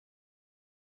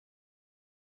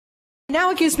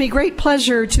Now it gives me great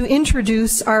pleasure to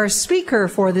introduce our speaker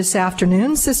for this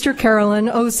afternoon, Sister Carolyn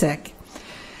Osiek.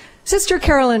 Sister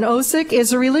Carolyn Osiek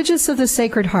is a religious of the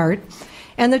Sacred Heart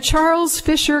and the Charles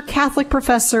Fischer Catholic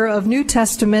Professor of New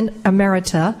Testament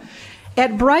Emerita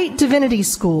at Brite Divinity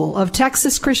School of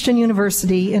Texas Christian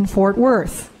University in Fort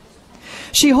Worth.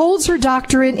 She holds her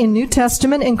doctorate in New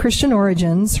Testament and Christian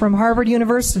origins from Harvard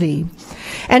University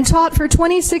and taught for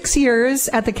 26 years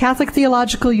at the Catholic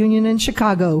Theological Union in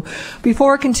Chicago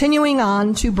before continuing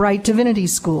on to Brite Divinity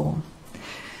School.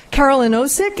 Carolyn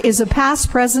Osiek is a past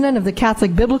president of the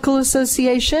Catholic Biblical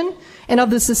Association and of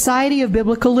the Society of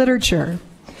Biblical Literature.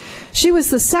 She was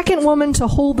the second woman to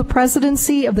hold the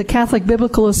presidency of the Catholic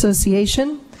Biblical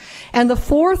Association and the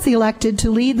fourth elected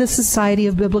to lead the Society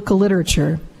of Biblical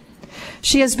Literature.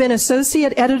 She has been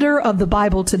associate editor of the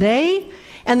Bible Today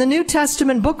and the New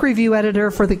Testament book review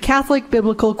editor for the Catholic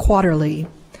Biblical Quarterly.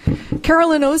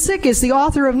 Carolyn Osiek is the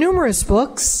author of numerous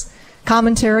books,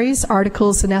 commentaries,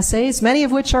 articles, and essays, many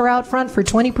of which are out front for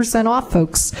 20% off,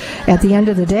 folks, at the end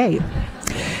of the day.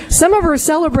 Some of her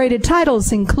celebrated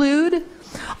titles include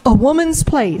A Woman's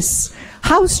Place,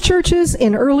 House Churches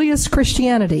in Earliest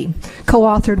Christianity,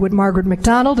 co-authored with Margaret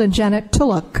MacDonald and Janet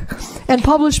Tulloch, and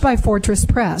published by Fortress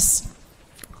Press.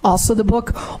 Also the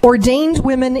book Ordained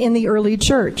Women in the Early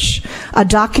Church, a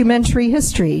documentary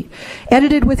history,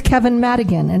 edited with Kevin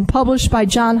Madigan and published by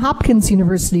Johns Hopkins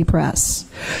University Press.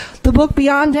 The book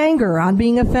Beyond Anger on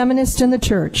Being a Feminist in the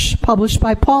Church, published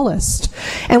by Paulist.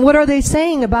 And What Are They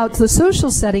Saying About the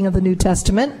Social Setting of the New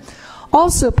Testament,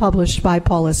 also published by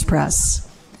Paulist Press.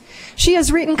 She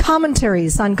has written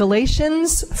commentaries on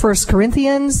Galatians, 1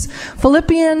 Corinthians,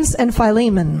 Philippians, and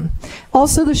Philemon,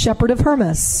 also the Shepherd of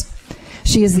Hermas.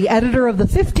 She is the editor of the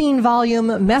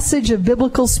 15-volume Message of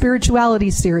Biblical Spirituality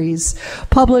series,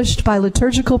 published by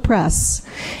Liturgical Press,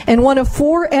 and one of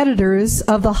 4 editors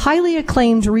of the highly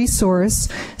acclaimed resource,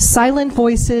 Silent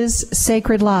Voices,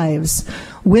 Sacred Lives,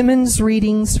 Women's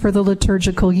Readings for the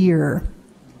Liturgical Year.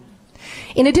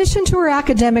 In addition to her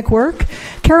academic work,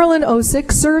 Carolyn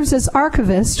Osiek serves as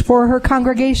archivist for her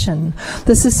congregation,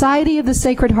 the Society of the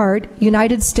Sacred Heart,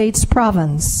 United States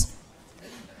Province.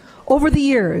 Over the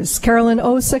years, Carolyn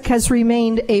Osiek has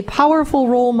remained a powerful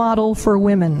role model for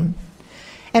women,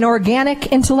 an organic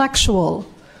intellectual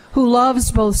who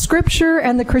loves both Scripture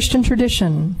and the Christian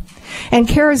tradition, and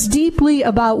cares deeply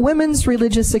about women's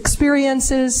religious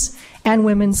experiences and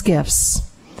women's gifts.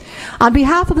 On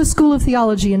behalf of the School of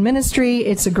Theology and Ministry,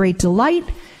 it's a great delight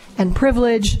and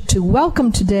privilege to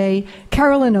welcome today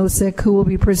Carolyn Osiek, who will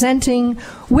be presenting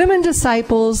Women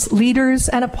Disciples, Leaders,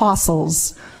 and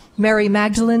Apostles, Mary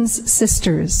Magdalene's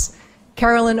Sisters.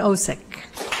 Carolyn Osiek.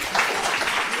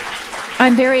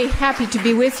 I'm very happy to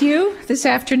be with you this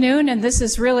afternoon, and this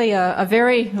is really a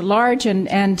very large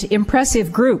and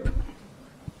impressive group.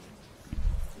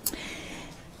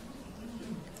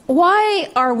 Why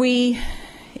are we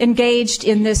engaged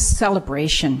in this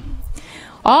celebration?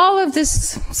 All of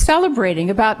this celebrating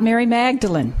about Mary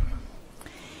Magdalene.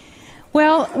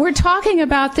 Well, we're talking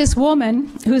about this woman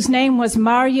whose name was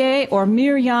Marye or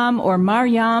Miriam or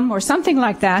Maryam or something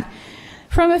like that,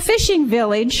 from a fishing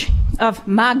village of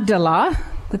Magdala,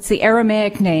 that's the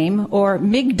Aramaic name, or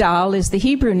Migdal is the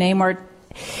Hebrew name, or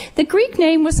the Greek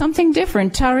name was something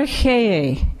different,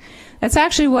 Tariche. That's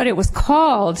actually what it was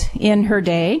called in her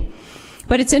day.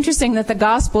 But it's interesting that the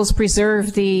Gospels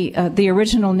preserve the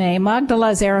original name. Magdala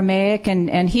is Aramaic,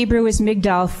 and Hebrew is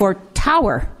Migdal for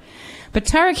tower. But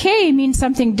Tariche means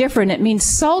something different. It means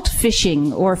salt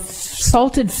fishing or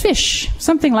salted fish,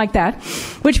 something like that,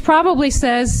 which probably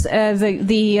says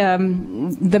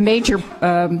the major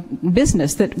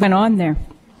business that went on there.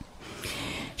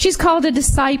 She's called a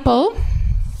disciple.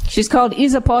 She's called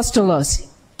is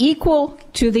apostolos, equal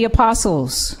to the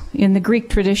apostles in the Greek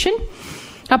tradition.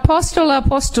 Apostola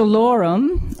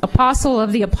apostolorum, apostle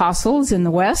of the apostles in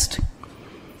the West.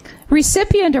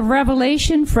 Recipient of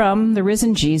revelation from the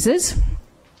risen Jesus,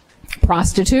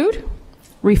 prostitute,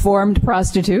 reformed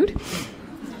prostitute,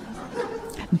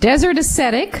 desert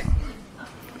ascetic,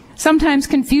 sometimes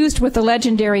confused with the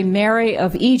legendary Mary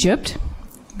of Egypt.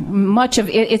 Much of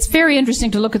it, it's very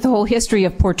interesting to look at the whole history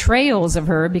of portrayals of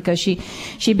her, because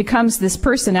she becomes this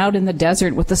person out in the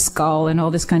desert with the skull and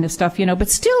all this kind of stuff, but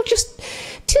still just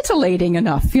titillating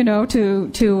enough,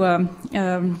 to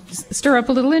stir up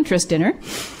a little interest in her.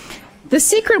 The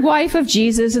secret wife of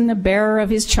Jesus and the bearer of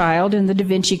his child in the Da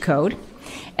Vinci Code.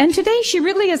 And today she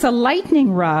really is a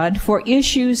lightning rod for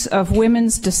issues of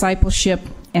women's discipleship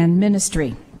and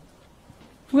ministry.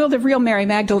 Will the real Mary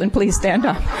Magdalene please stand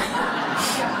up?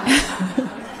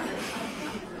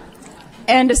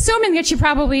 And assuming that she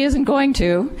probably isn't going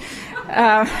to,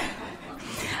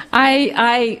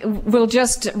 I will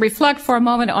just reflect for a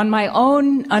moment on my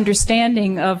own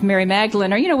understanding of Mary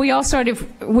Magdalene. Or, you know, we all sort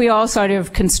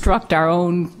of construct our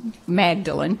own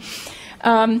Magdalene.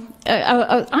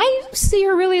 I see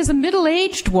her really as a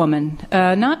middle-aged woman,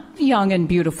 not young and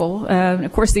beautiful.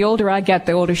 Of course, the older I get,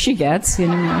 the older she gets. You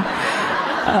know.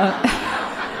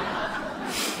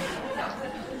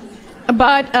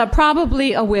 But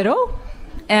probably a widow,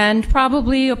 and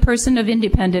probably a person of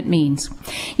independent means.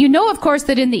 You know, of course,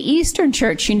 that in the Eastern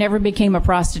Church she never became a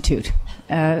prostitute,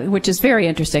 which is very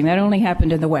interesting. That only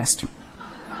happened in the West.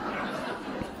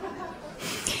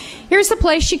 Here's the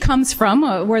place she comes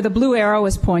from, where the blue arrow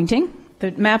is pointing.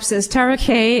 The map says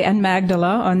Tariche and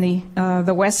Magdala on the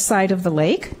west side of the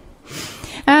lake.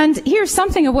 And here's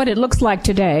something of what it looks like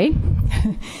today.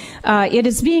 It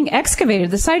is being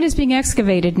excavated. The site is being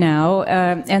excavated now,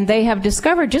 and they have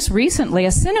discovered just recently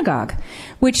a synagogue,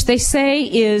 which they say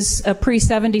is a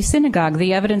pre-70 synagogue.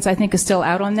 The evidence, I think, is still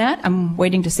out on that. I'm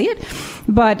waiting to see it.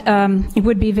 But it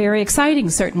would be very exciting,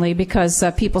 certainly, because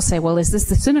people say, well, is this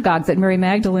the synagogue that Mary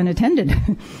Magdalene attended?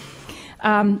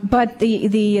 But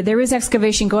there is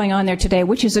excavation going on there today,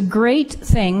 which is a great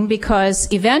thing, because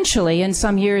eventually, in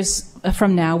some years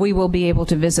from now, we will be able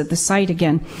to visit the site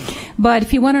again. But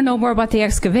if you want to know more about the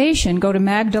excavation, go to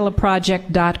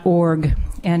magdalaproject.org,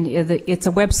 and it's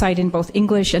a website in both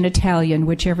English and Italian,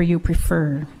 whichever you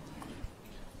prefer.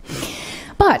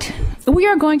 But we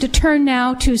are going to turn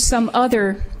now to some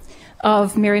other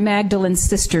of Mary Magdalene's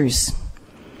sisters.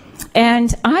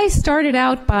 And I started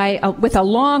out with a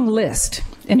long list,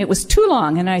 and it was too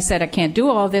long, and I said, I can't do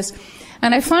all this.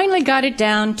 And I finally got it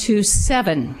down to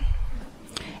 7.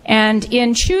 And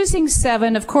in choosing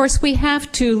 7, of course, we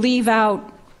have to leave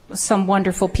out some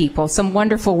wonderful people, some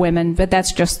wonderful women, but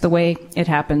that's just the way it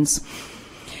happens.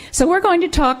 So we're going to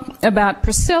talk about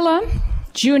Priscilla,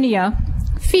 Junia,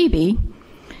 Phoebe,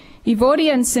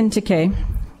 Evodia and Syntyche,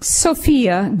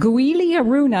 Sophia, Guilia,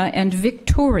 Runa, and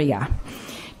Victoria.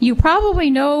 You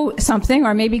probably know something,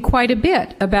 or maybe quite a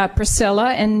bit, about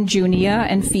Priscilla and Junia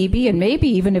and Phoebe, and maybe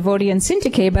even Evodia and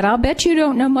Syntyche, but I'll bet you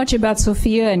don't know much about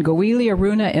Sophia and Guilia,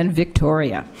 Runa, and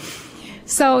Victoria.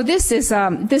 So this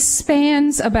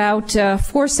spans about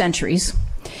 4 centuries,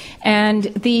 and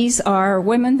these are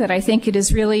women that I think it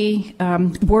is really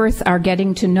worth our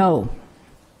getting to know.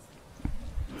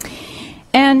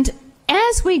 And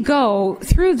as we go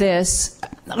through this,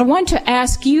 I want to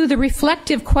ask you the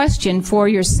reflective question for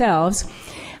yourselves.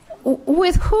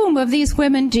 With whom of these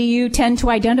women do you tend to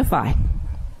identify?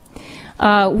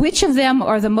 Which of them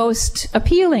are the most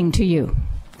appealing to you?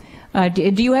 Do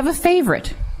you have a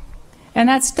favorite? And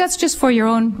that's just for your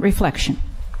own reflection.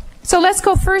 So let's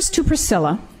go first to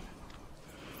Priscilla.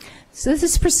 So this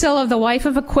is Priscilla, the wife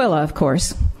of Aquila, of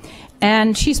course.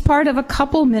 And she's part of a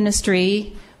couple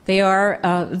ministry. They're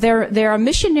a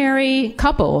missionary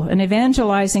couple, an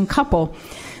evangelizing couple.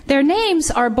 Their names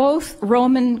are both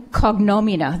Roman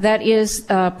cognomina, that is,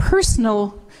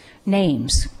 personal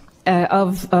names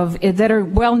that are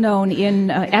well known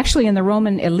actually in the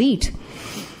Roman elite.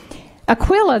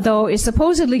 Aquila, though, is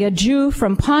supposedly a Jew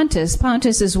from Pontus.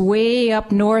 Pontus is way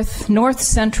up north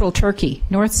central Turkey,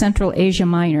 north central Asia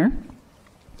Minor.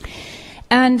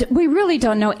 And we really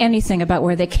don't know anything about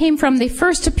where they came from. They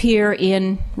first appear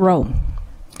in Rome.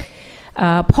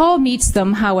 Paul meets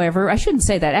them, however, I shouldn't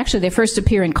say that. Actually, they first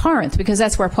appear in Corinth, because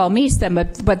that's where Paul meets them,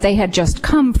 but they had just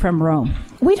come from Rome.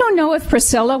 We don't know if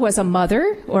Priscilla was a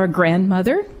mother or a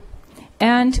grandmother,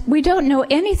 and we don't know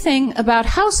anything about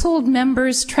household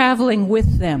members traveling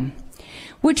with them,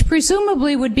 which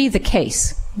presumably would be the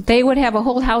case. They would have a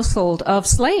whole household of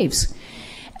slaves.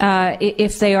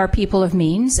 If they are people of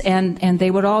means, and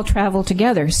they would all travel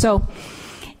together. So,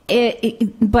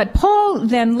 but Paul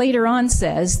then later on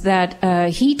says that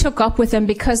he took up with them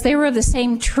because they were of the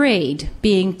same trade,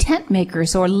 being tent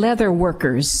makers or leather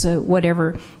workers,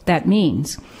 whatever that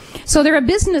means. So they're a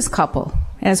business couple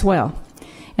as well.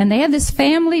 And they had this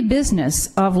family business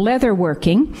of leather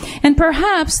working, and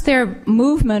perhaps their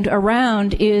movement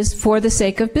around is for the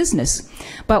sake of business.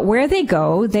 But where they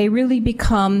go, they really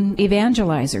become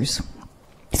evangelizers.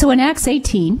 So in Acts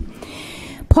 18,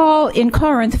 Paul in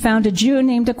Corinth found a Jew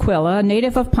named Aquila, a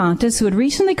native of Pontus, who had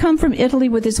recently come from Italy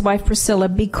with his wife Priscilla,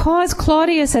 because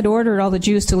Claudius had ordered all the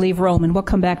Jews to leave Rome, and we'll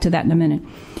come back to that in a minute.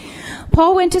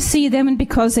 Paul went to see them, and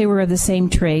because they were of the same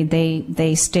trade,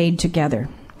 they stayed together.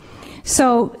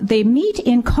 So they meet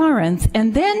in Corinth,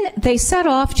 and then they set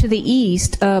off to the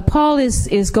east. Paul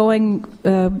is going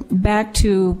back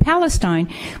to Palestine,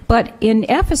 but in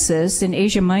Ephesus, in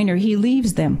Asia Minor, he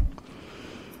leaves them.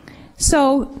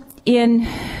 So in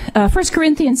 1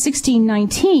 Corinthians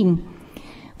 16:19,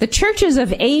 The churches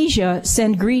of Asia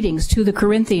send greetings to the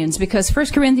Corinthians, because 1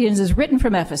 Corinthians is written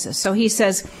from Ephesus. So he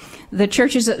says the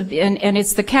churches, and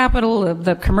it's the capital,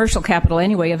 the commercial capital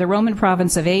anyway, of the Roman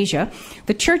province of Asia.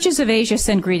 The churches of Asia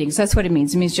send greetings. That's what it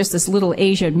means. It means just this little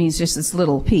Asia. It means just this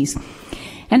little piece.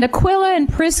 And Aquila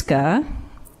and Prisca,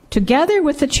 together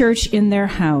with the church in their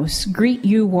house, greet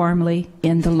you warmly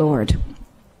in the Lord.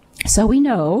 So we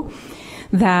know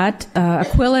that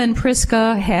Aquila and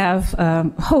Prisca have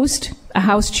host a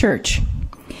house church.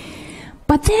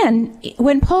 But then,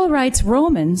 when Paul writes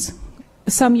Romans,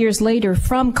 some years later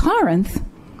from Corinth,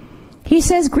 he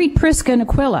says, greet Prisca and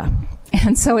Aquila.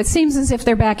 And so it seems as if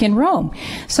they're back in Rome.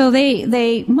 So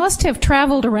they must have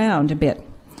traveled around a bit.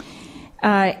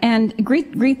 And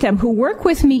greet them, who work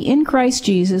with me in Christ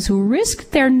Jesus, who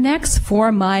risked their necks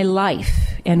for my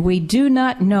life. And we do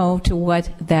not know to what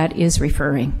that is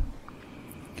referring.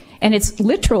 And it's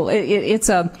literal.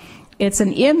 It's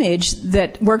an image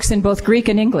that works in both Greek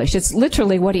and English. It's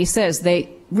literally what he says. They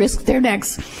risked their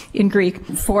necks in Greek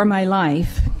for my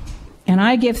life. And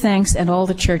I give thanks at all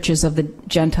the churches of the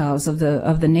Gentiles, of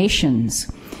the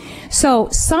nations. So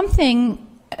some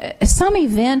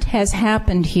event has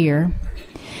happened here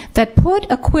that put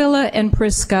Aquila and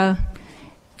Prisca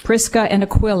and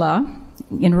Aquila,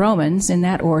 in Romans, in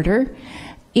that order,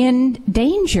 in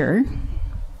danger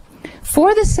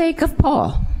for the sake of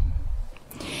Paul.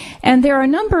 And there are a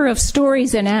number of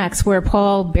stories in Acts where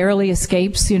Paul barely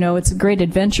escapes. You know, it's a great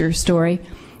adventure story.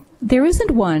 There isn't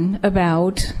one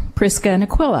about Prisca and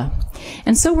Aquila.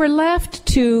 And so we're left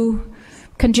to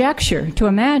conjecture, to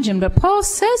imagine, but Paul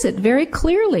says it very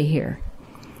clearly here,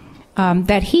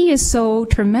 that he is so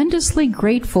tremendously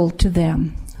grateful to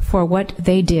them for what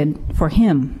they did for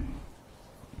him.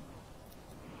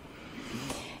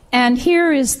 And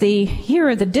here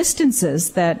are the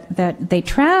distances that they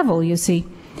travel, you see.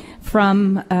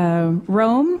 From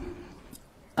Rome,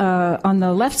 on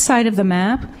the left side of the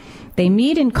map, they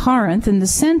meet in Corinth in the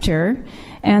center,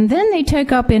 and then they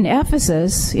take up in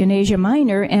Ephesus in Asia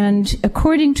Minor, and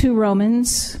according to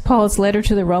Romans, Paul's letter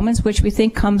to the Romans, which we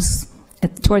think comes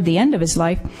toward the end of his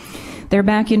life, they're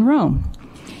back in Rome.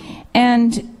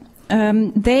 And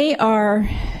they are,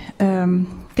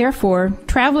 therefore,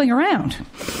 traveling around.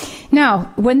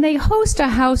 Now, when they host a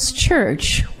house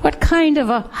church, what kind of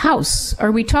a house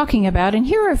are we talking about? And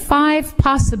here are 5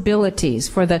 possibilities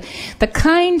for the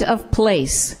kind of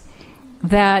place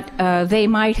that they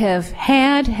might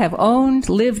have owned,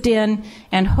 lived in,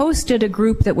 and hosted a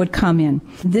group that would come in.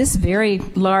 This very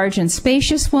large and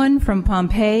spacious one from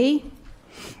Pompeii,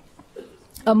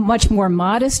 a much more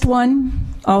modest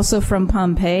one, also from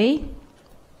Pompeii.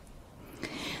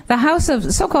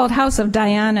 The so-called House of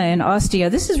Diana in Ostia,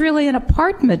 this is really an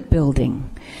apartment building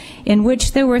in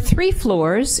which there were 3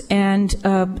 floors and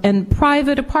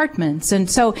private apartments. And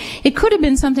so it could have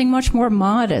been something much more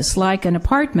modest, like an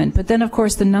apartment, but then, of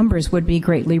course, the numbers would be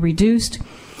greatly reduced.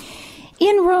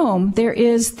 In Rome, there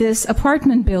is this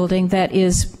apartment building that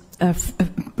is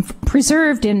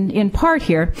preserved in part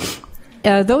here.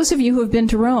 Those of you who have been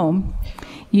to Rome,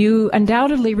 you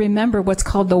undoubtedly remember what's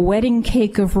called the wedding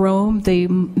cake of Rome, the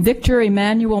Victor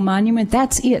Emmanuel Monument.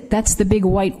 That's it. That's the big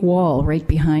white wall right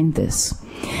behind this.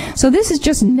 So this is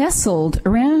just nestled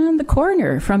around the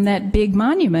corner from that big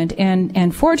monument,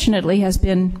 and fortunately has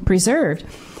been preserved.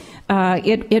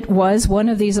 It was one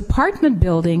of these apartment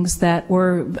buildings that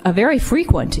were very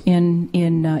frequent in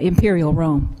Imperial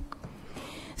Rome.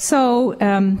 So,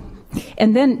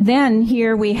 and then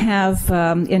here we have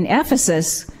in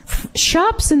Ephesus,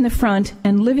 shops in the front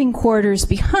and living quarters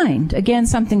behind. Again,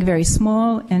 something very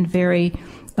small and very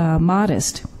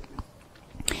modest.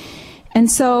 And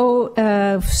so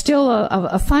still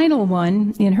a final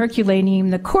one in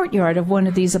Herculaneum, the courtyard of one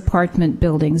of these apartment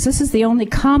buildings. This is the only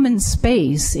common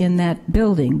space in that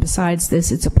building. Besides this,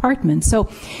 it's apartments. So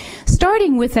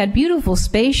starting with that beautiful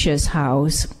spacious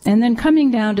house and then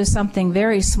coming down to something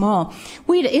very small,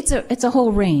 it's a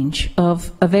whole range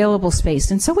of available space.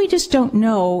 And so we just don't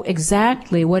know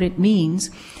exactly what it means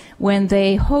when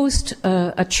they host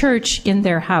a church in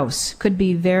their house. Could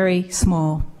be very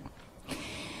small.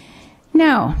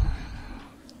 Now,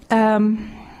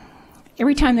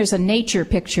 every time there's a nature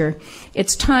picture,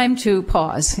 it's time to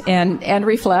pause and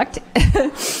reflect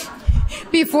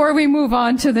before we move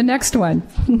on to the next one.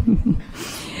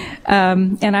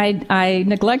 And I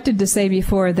neglected to say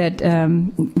before that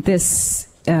this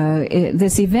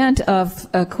event of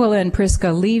Aquila and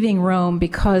Prisca leaving Rome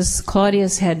because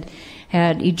Claudius had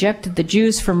ejected the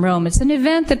Jews from Rome, it's an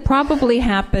event that probably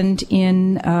happened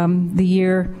in the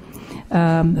year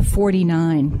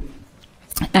 49.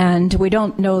 And we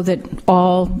don't know that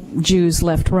all Jews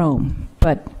left Rome,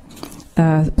 but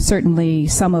Certainly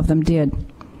some of them did.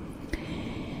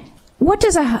 What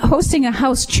does hosting a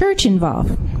house church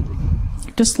involve?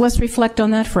 Just let's reflect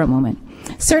on that for a moment.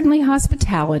 Certainly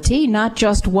hospitality, not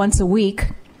just once a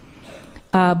week,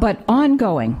 but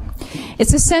ongoing.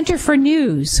 It's a center for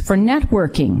news, for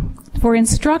networking, for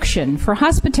instruction, for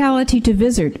hospitality to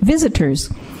visitors.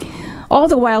 All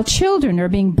the while children are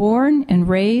being born and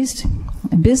raised,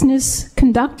 business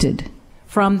conducted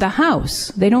from the house.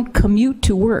 They don't commute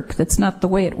to work. That's not the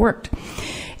way it worked.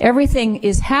 Everything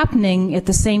is happening at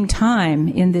the same time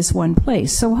in this one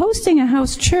place. So hosting a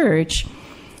house church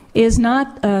is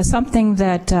not something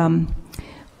that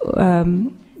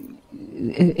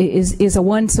is a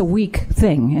once a week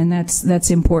thing, and that's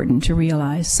important to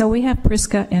realize. So we have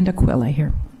Prisca and Aquila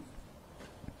here.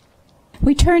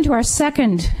 We turn to our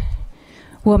second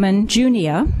woman,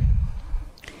 Junia,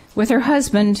 with her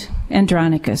husband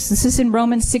Andronicus. This is in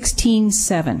Romans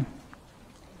 16:7.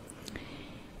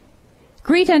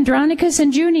 Greet Andronicus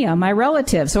and Junia, my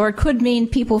relatives, or it could mean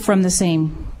people from the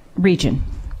same region,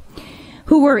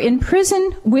 who were in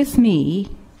prison with me.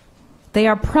 They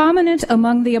are prominent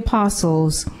among the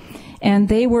apostles, and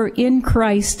they were in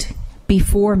Christ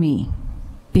before me,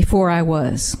 before I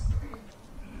was.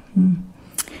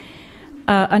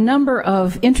 A number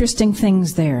of interesting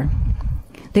things there.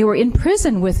 They were in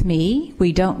prison with me.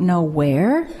 We don't know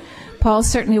where. Paul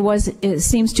certainly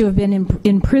seems to have been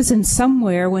in prison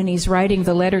somewhere when he's writing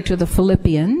the letter to the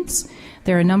Philippians.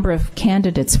 There are a number of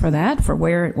candidates for that, for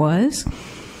where it was.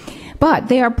 But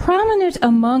they are prominent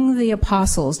among the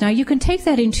apostles. Now, you can take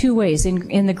that in two ways,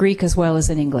 in the Greek as well as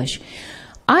in English.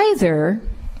 Either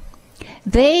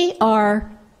they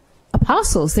are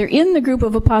apostles, they're in the group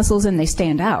of apostles and they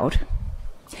stand out,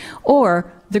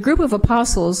 or the group of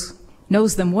apostles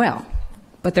knows them well,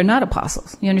 but they're not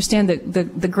apostles. You understand that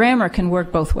the grammar can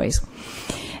work both ways.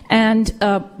 And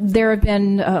there have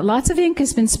been, lots of ink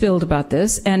has been spilled about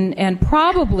this, and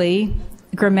probably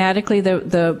grammatically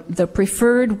the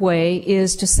preferred way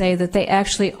is to say that they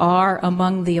actually are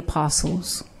among the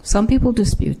apostles. Some people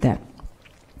dispute that,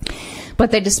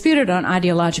 but they dispute it on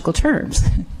ideological terms.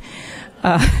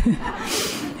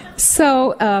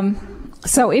 So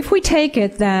if we take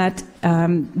it that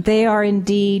they are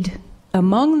indeed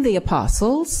among the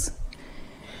apostles,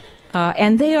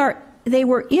 and they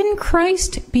were in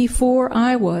Christ before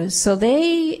I was, so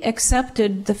they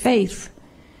accepted the faith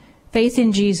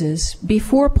in Jesus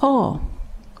before Paul.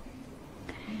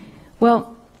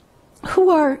 Well, who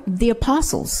are the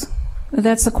apostles?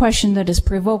 That's the question that is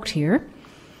provoked here.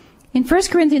 In 1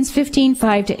 Corinthians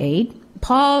 15:5-8,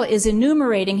 Paul is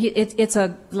enumerating, it's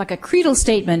like a creedal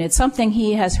statement. It's something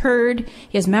he has heard,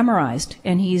 he has memorized,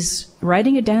 and he's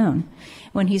writing it down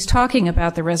when he's talking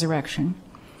about the resurrection.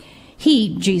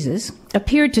 He, Jesus,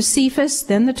 appeared to Cephas,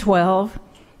 then the 12,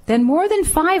 then more than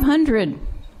 500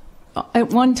 at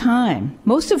one time,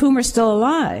 most of whom are still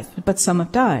alive, but some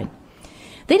have died.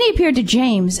 Then he appeared to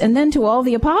James, and then to all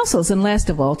the apostles, and last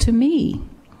of all to me.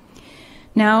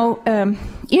 Now,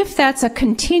 if that's a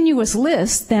continuous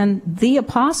list, then the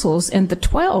apostles and the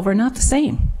 12 are not the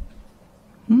same.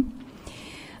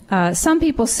 Some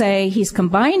people say he's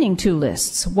combining two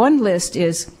lists. One list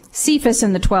is Cephas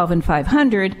and the 12 and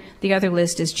 500. The other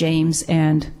list is James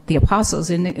and the apostles,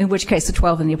 in which case the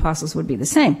 12 and the apostles would be the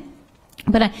same.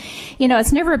 But,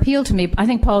 it's never appealed to me. I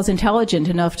think Paul's intelligent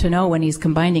enough to know when he's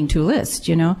combining two lists,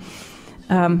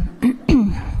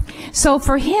 So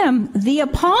for him, the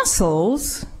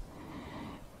apostles,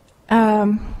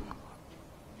 all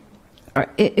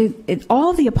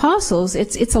the apostles,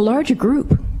 it's a larger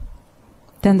group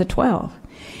than the 12.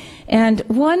 And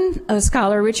one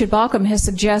scholar, Richard Balcom, has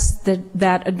suggested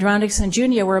that Andronicus and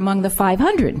Junia were among the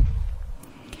 500.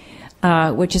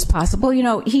 Which is possible.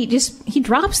 He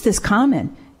drops this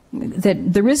comment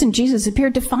that the risen Jesus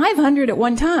appeared to 500 at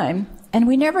one time, and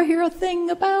we never hear a thing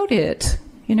about it,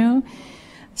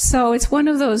 So it's one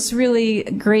of those really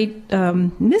great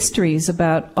mysteries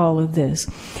about all of this.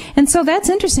 And so that's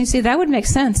interesting. See, that would make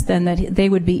sense then, that they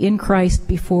would be in Christ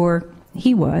before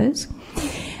he was.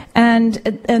 And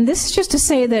this is just to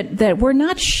say that we're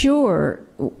not sure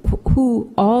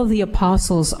who all the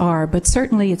apostles are, but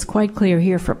certainly it's quite clear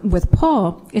here with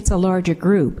Paul, it's a larger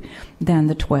group than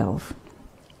the 12.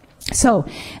 So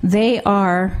they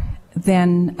are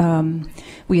then,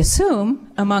 we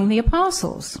assume, among the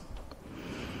apostles.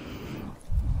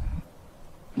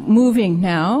 Moving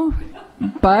now,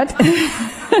 but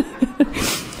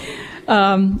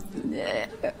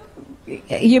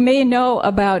you may know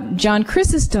about John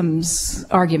Chrysostom's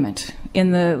argument.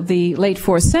 In the late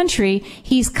 4th century,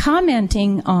 he's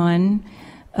commenting on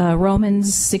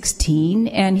Romans 16,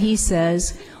 and he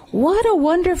says, What a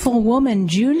wonderful woman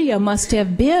Junia must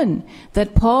have been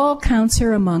that Paul counts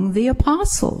her among the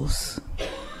apostles.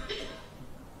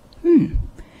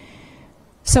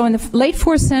 So in the late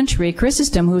 4th century,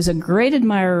 Chrysostom, who was a great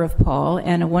admirer of Paul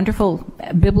and a wonderful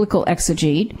biblical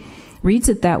exegete, reads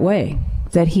it that way,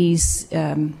 that he's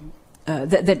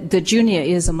that Junia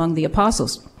is among the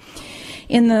apostles.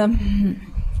 In the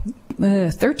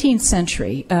 13th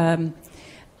century,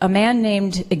 a man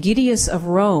named Aegidius of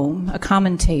Rome, a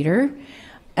commentator,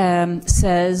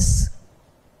 says,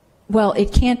 well,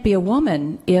 it can't be a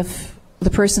woman if the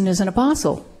person is an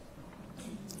apostle.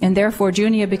 And therefore,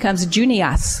 Junia becomes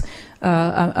Junias,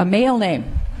 a male name.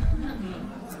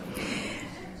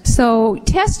 So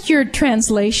test your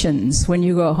translations when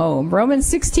you go home.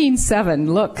 Romans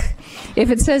 16:7, look. If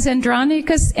it says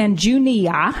Andronicus and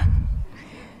Junia,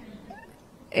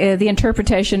 the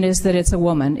interpretation is that it's a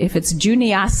woman. If it's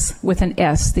Junias with an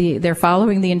S, they're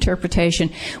following the interpretation,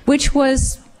 which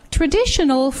was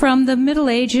traditional from the Middle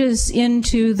Ages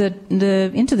into the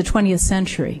 20th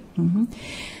century.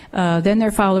 Then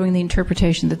they're following the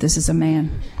interpretation that this is a man.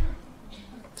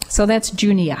 So that's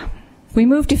Junia. We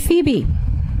move to Phoebe.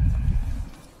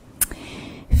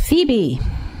 Phoebe,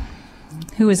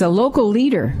 who is a local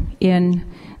leader in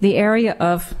the area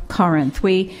of Corinth.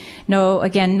 We know,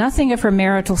 again, nothing of her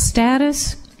marital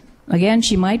status. Again,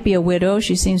 she might be a widow.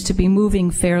 She seems to be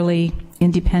moving fairly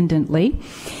independently.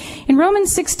 In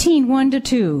Romans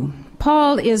 16:1-2,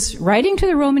 Paul is writing to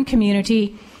the Roman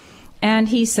community, and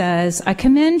he says, I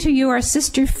commend to you our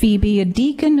sister Phoebe, a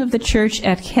deacon of the church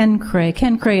at Cenchreae.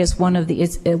 Cenchreae is one of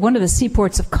the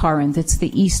seaports of Corinth. It's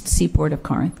the east seaport of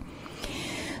Corinth.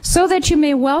 So that you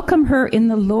may welcome her in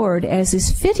the Lord as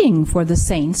is fitting for the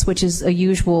saints, which is a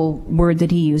usual word that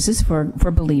he uses for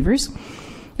believers,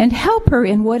 and help her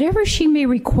in whatever she may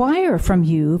require from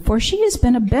you, for she has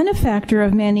been a benefactor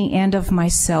of many and of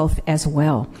myself as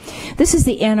well. This is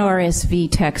the NRSV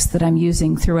text that I'm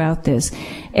using throughout this.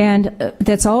 And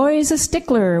that's always a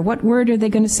stickler. What word are they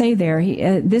going to say there?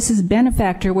 This is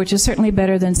benefactor, which is certainly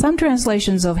better than some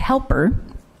translations of helper.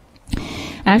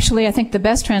 Actually, I think the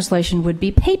best translation would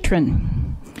be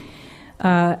patron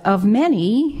of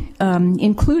many,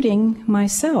 including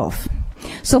myself.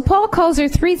 So Paul calls her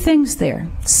three things there: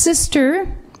 sister,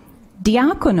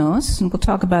 diakonos, and we'll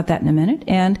talk about that in a minute,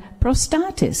 and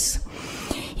prostatis.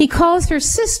 He calls her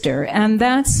sister, and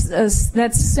that's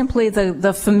simply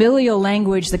the familial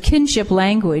language, the kinship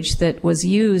language that was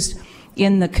used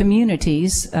in the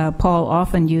communities. Paul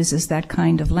often uses that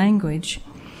kind of language.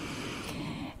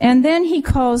 And then he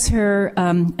calls her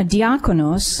a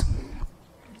diakonos.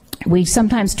 We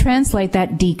sometimes translate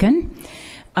that deacon,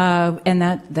 and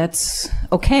that's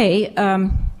okay.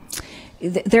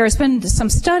 There has been some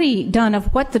study done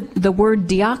of what the word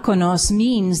diakonos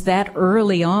means that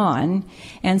early on,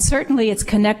 and certainly it's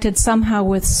connected somehow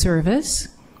with service.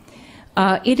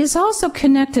 It is also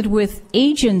connected with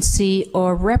agency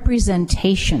or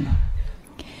representation.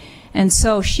 And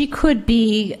so she could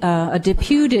be a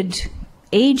deputed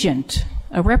agent,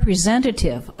 a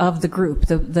representative of the group,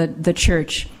 the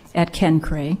church at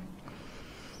Cenchreae.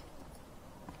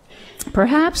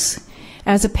 Perhaps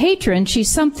as a patron,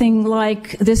 she's something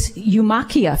like this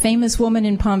Eumakia, famous woman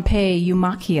in Pompeii,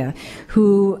 Eumakia,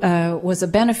 who was a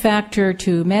benefactor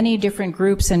to many different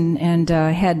groups and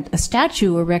had a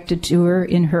statue erected to her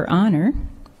in her honor.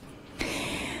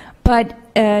 But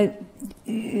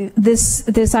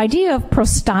this idea of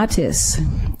prostatis,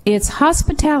 it's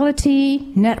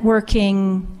hospitality,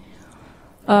 networking,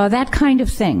 that kind of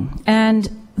thing. And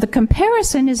the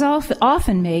comparison is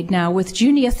often made now with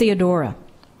Junia Theodora.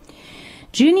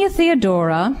 Junia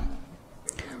Theodora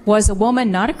was a woman,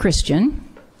 not a Christian,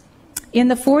 in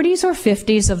the 40s or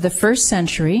 50s of the 1st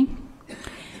century,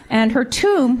 and her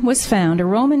tomb was found, a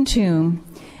Roman tomb,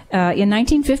 in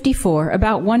 1954,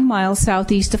 about 1 mile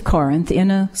southeast of Corinth, in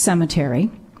a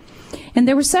cemetery. And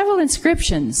there were several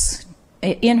inscriptions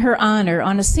in her honor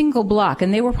on a single block,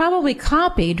 and they were probably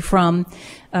copied from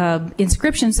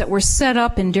inscriptions that were set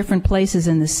up in different places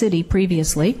in the city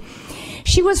previously.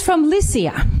 She was from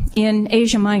Lycia in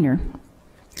Asia Minor,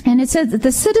 and it said that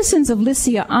the citizens of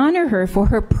Lycia honor her for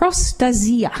her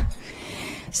prostasia.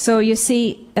 So you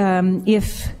see,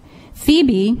 if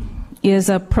Phoebe is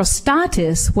a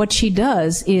prostatis, what she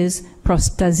does is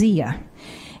prostasia.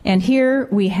 And here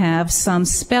we have some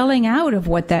spelling out of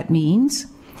what that means.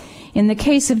 In the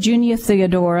case of Junia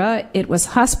Theodora, it was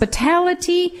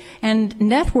hospitality and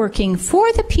networking for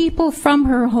the people from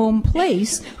her home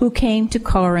place who came to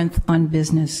Corinth on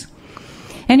business.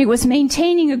 And it was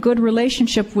maintaining a good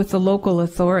relationship with the local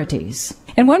authorities.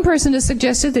 And one person has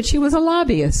suggested that she was a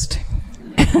lobbyist.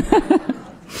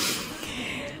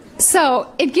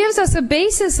 So it gives us a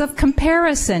basis of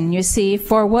comparison, you see,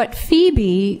 for what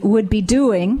Phoebe would be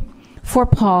doing for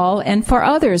Paul and for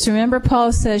others. Remember,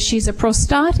 Paul says she's a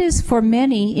prostatis for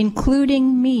many,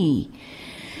 including me.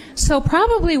 So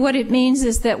probably what it means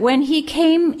is that when he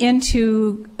came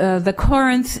into the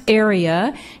Corinth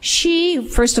area, she,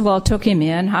 first of all, took him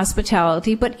in,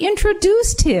 hospitality, but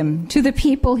introduced him to the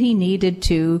people he needed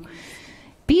to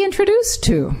be introduced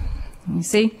to, you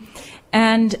see,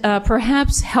 and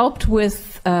perhaps helped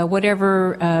with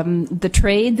whatever the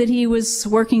trade that he was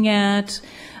working at,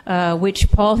 which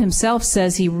Paul himself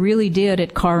says he really did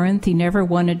at Corinth. He never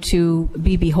wanted to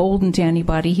be beholden to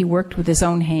anybody. He worked with his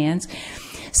own hands.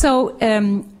 So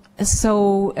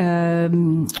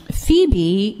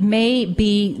Phoebe may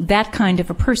be that kind of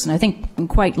a person. I think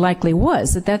quite likely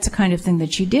was that that's the kind of thing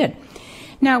that she did.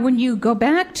 Now, when you go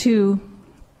back to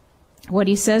what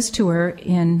he says to her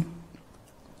in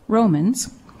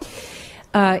Romans,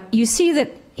 you see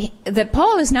that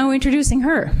Paul is now introducing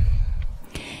her.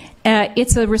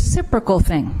 It's a reciprocal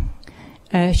thing.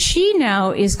 She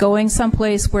now is going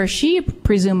someplace where she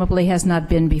presumably has not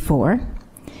been before.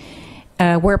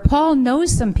 Where Paul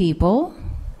knows some people.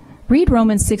 Read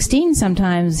Romans 16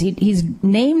 sometimes. He's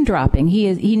name-dropping.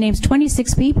 He names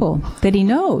 26 people that he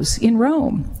knows in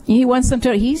Rome. He wants them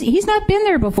to, he's not been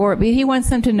there before, but he wants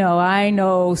them to know, I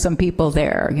know some people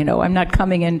there. You know, I'm not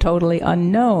coming in totally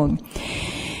unknown.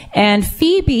 And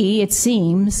Phoebe, it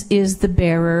seems, is the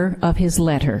bearer of his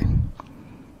letter.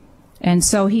 And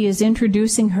so he is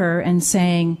introducing her and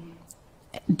saying,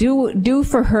 do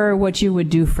for her what you would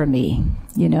do for me,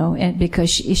 you know, and because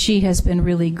she has been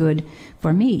really good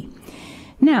for me.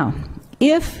 Now,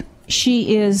 if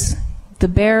she is the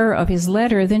bearer of his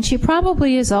letter, then she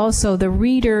probably is also the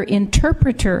reader,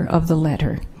 interpreter of the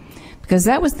letter, because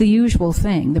that was the usual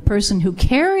thing. The person who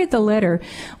carried the letter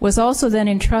was also then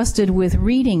entrusted with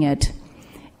reading it.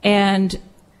 And,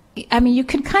 I mean, you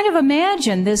can kind of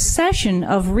imagine this session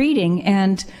of reading,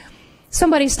 and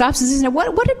somebody stops and says,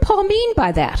 what did Paul mean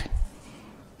by that?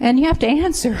 And you have to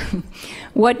answer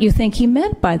what you think he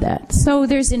meant by that. So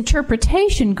there's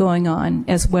interpretation going on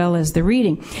as well as the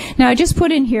reading. Now, I just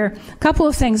put in here a couple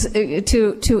of things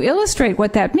to illustrate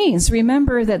what that means.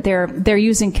 Remember that they're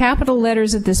using capital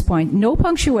letters at this point, no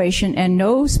punctuation and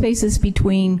no spaces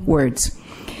between words.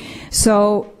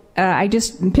 So I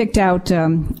just picked out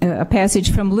a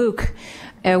passage from Luke,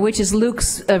 which is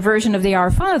Luke's version of the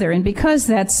Our Father. And because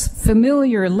that's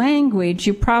familiar language,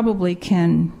 you probably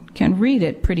can read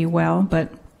it pretty well,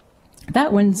 but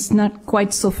that one's not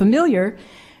quite so familiar,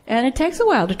 and it takes a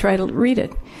while to try to read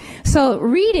it. So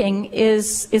reading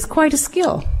is quite a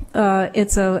skill.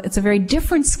 It's a very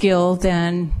different skill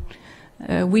than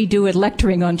we do at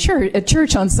lecturing at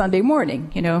church on Sunday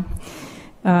morning, you know.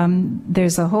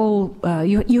 There's a whole,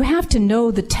 you have to know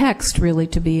the text really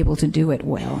to be able to do it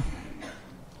well.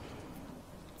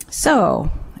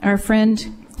 So, our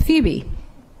friend Phoebe,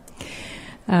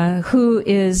 who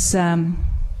is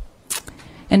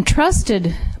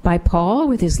entrusted by Paul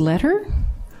with his letter,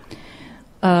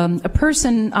 a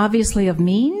person obviously of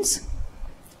means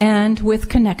and with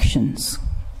connections.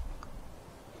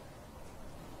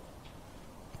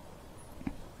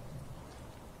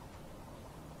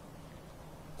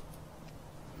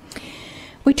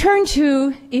 We turn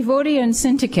to Evodia and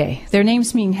Syntyche. Their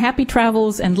names mean happy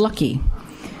travels and lucky.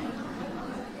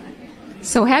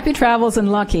 So happy travels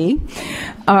and lucky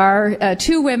are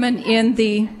two women in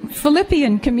the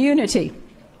Philippian community.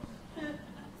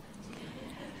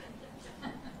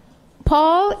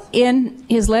 Paul, in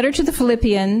his letter to the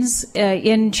Philippians,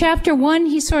 in chapter 1,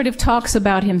 he sort of talks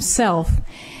about himself.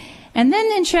 And then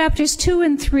in chapters 2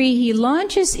 and 3, he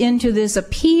launches into this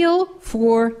appeal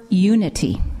for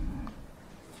unity.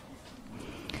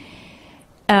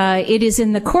 It is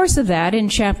in the course of that, in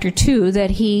chapter 2,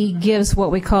 that he gives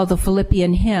what we call the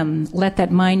Philippian hymn, "Let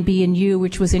that mind be in you,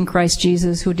 which was in Christ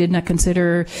Jesus, who did not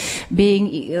consider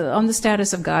being on the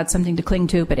status of God something to cling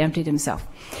to, but emptied himself."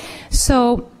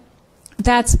 So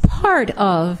that's part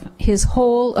of his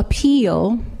whole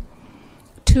appeal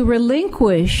to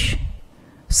relinquish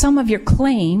some of your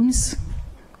claims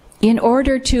in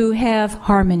order to have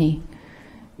harmony,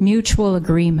 mutual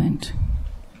agreement.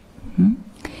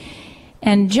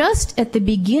 And just at the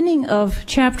beginning of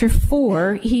chapter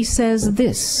 4, he says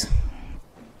this.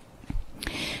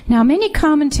 Now, many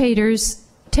commentators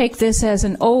take this as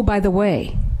an "oh, by the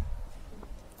way."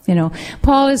 You know,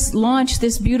 Paul has launched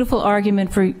this beautiful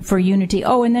argument for unity.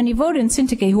 Oh, and then Evodia and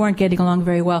Syntyche, who aren't getting along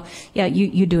very well. Yeah,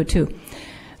 you do it too.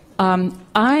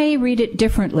 I read it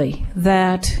differently,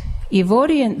 that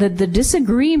Evodia, the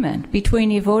disagreement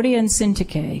between Evodia and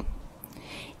Syntyche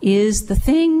is the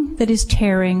thing that is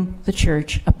tearing the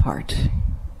church apart.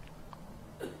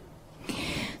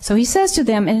 So he says to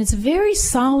them, and it's very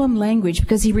solemn language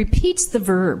because he repeats the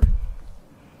verb.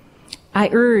 I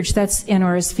urge, that's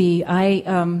NRSV,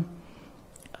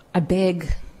 I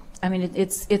beg. I mean,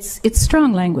 it's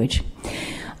strong language.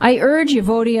 I urge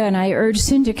Euodia and I urge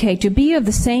Syntyche to be of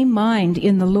the same mind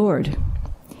in the Lord.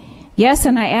 Yes,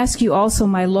 and I ask you also,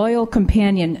 my loyal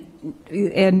companion,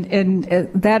 and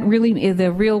that really,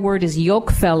 the real word is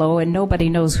yoke fellow, and nobody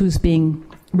knows who's being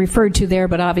referred to there,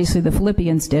 but obviously the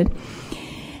Philippians did.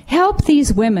 Help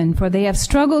these women, for they have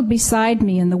struggled beside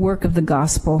me in the work of the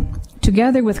gospel,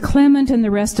 together with Clement and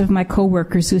the rest of my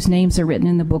co-workers whose names are written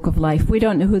in the book of life. We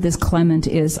don't know who this Clement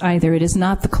is either. It is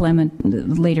not the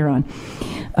Clement later on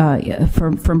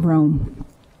from Rome.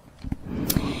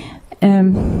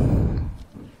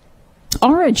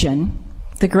 Origen,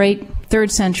 the great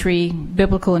 3rd century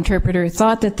biblical interpreter,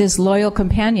 thought that this loyal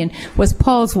companion was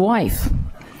Paul's wife,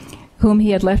 whom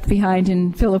he had left behind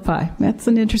in Philippi. That's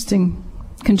an interesting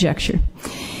conjecture.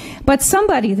 But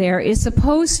somebody there is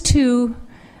supposed to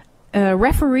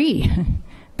referee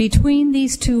between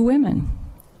these two women,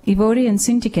 Euodia and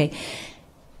Syntyche,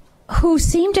 who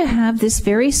seem to have this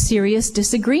very serious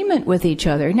disagreement with each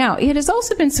other. Now, it has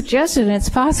also been suggested, and it's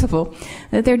possible,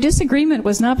 that their disagreement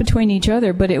was not between each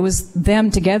other, but it was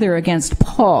them together against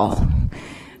Paul.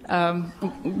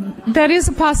 That is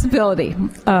a possibility.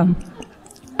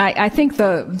 I think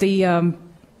the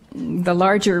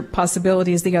larger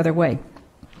possibility is the other way.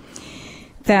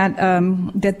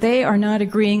 That they are not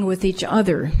agreeing with each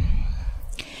other.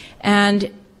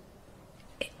 And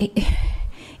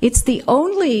it's the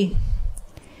only,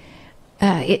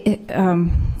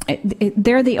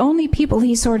 they're the only people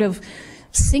he sort of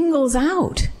singles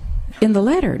out in the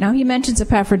letter. Now, he mentions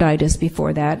Epaphroditus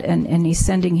before that, and he's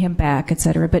sending him back,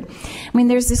 etc. But, I mean,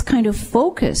 there's this kind of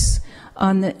focus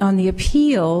on the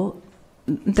appeal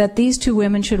that these two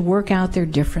women should work out their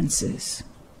differences.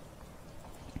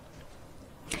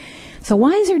 So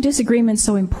why is their disagreement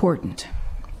so important?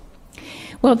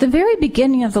 Well, at the very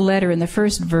beginning of the letter, in the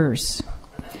first verse,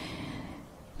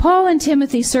 Paul and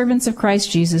Timothy, servants of Christ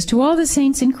Jesus, to all the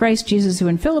saints in Christ Jesus who are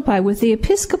in Philippi, with the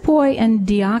episkopoi and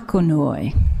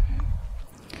diakonoi.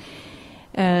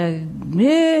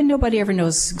 Nobody ever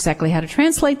knows exactly how to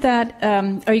translate that.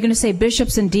 Are you going to say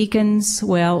bishops and deacons?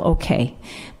 Well, okay.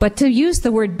 But to use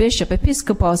the word bishop,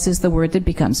 episkopos is the word that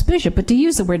becomes bishop, but to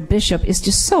use the word bishop is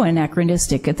just so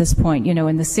anachronistic at this point, you know,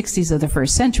 in the 60s of the 1st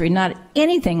century, not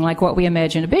anything like what we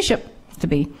imagine a bishop to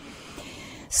be.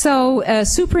 So,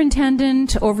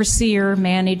 superintendent, overseer,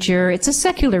 manager, it's a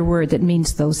secular word that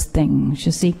means those things,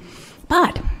 you see.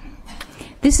 But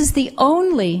this is the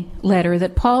only letter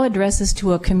that Paul addresses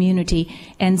to a community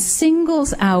and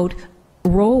singles out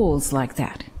roles like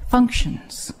that,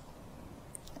 functions.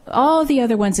 All the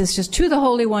other ones is just to the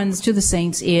holy ones, to the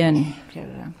saints in.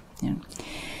 Yeah.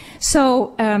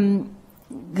 So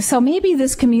maybe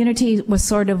this community was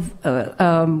sort of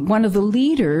one of the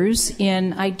leaders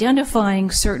in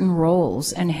identifying certain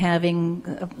roles and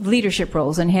having leadership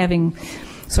roles and having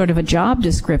sort of a job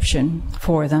description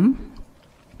for them.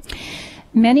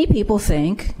 Many people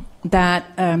think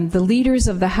that the leaders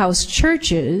of the house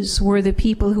churches were the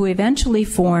people who eventually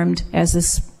formed, as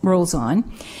this rolls on,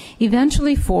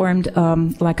 eventually formed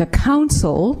like a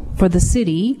council for the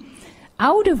city,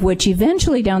 out of which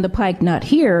eventually down the pike, not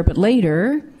here, but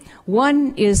later,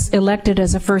 one is elected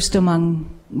as a first among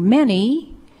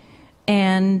many,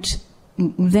 and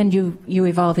then you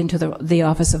evolve into the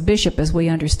office of bishop as we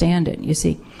understand it, you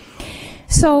see.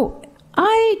 So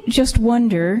I just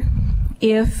wonder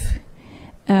if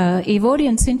Euodia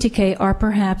and Syntyche are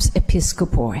perhaps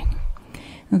episkopoi,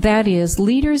 that is,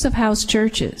 leaders of house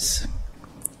churches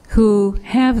who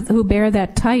bear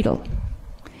that title.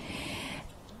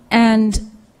 And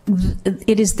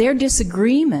it is their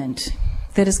disagreement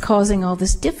that is causing all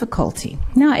this difficulty.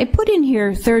 Now, I put in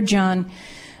here 3 John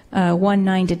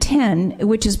 1:9-10,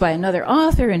 which is by another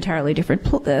author, entirely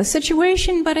different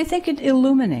situation, but I think it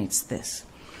illuminates this.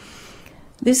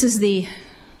 This is the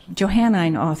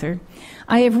Johannine author.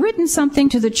 I have written something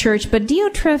to the church, but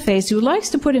Diotrephes, who likes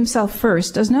to put himself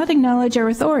first, does not acknowledge our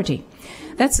authority.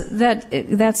 That's the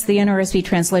NRSV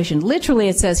translation. Literally,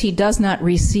 it says he does not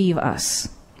receive us.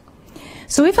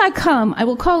 So if I come, I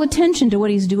will call attention to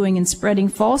what he's doing in spreading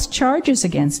false charges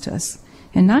against us.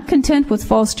 And not content with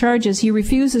false charges, he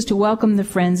refuses to welcome the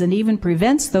friends and even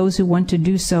prevents those who want to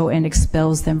do so and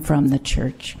expels them from the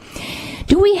church.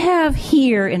 Do we have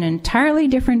here an entirely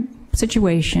different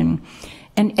situation,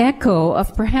 an echo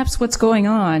of perhaps what's going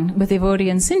on with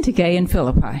Euodia and Syntyche in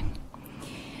Philippi?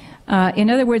 In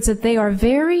other words, that they are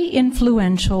very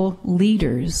influential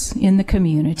leaders in the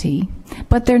community,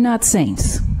 but they're not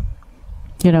saints,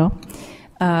 you know.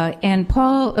 And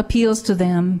Paul appeals to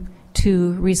them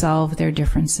to resolve their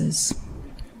differences.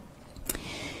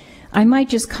 I might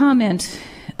just comment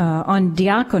on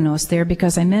diakonos there,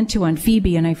 because I meant to on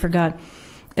Phoebe and I forgot.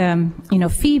 You know,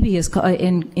 Phoebe is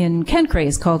in Kenkre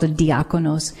is called a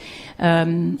diakonos.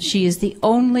 She is the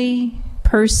only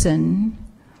person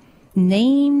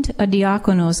named a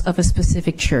diakonos of a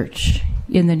specific church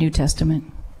in the New Testament.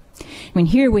 I mean,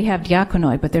 here we have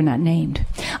diakonoi, but they're not named.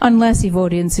 Unless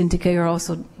Evodi and Syntyche are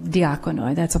also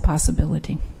diakonoi. That's a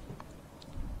possibility.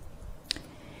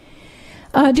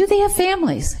 Do they have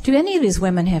families? Do any of these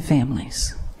women have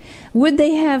families? Would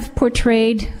they have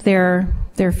portrayed their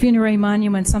funerary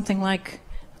monument something like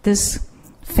this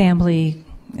family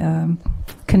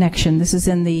connection? This is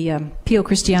in the Pio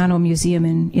Cristiano Museum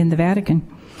in the Vatican.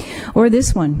 Or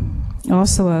this one,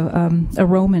 also a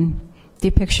Roman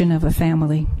depiction of a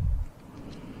family.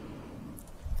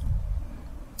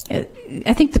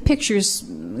 I think the pictures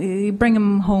bring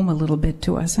them home a little bit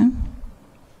to us, huh?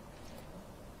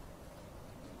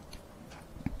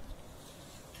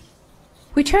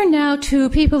 We turn now to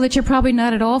people that you're probably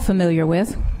not at all familiar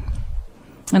with,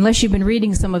 unless you've been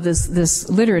reading some of this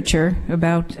literature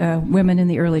about women in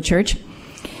the early church.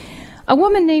 A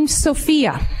woman named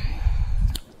Sophia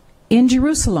in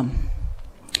Jerusalem,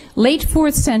 late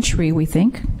 4th century, we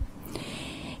think.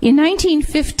 In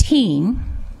 1915,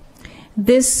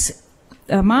 this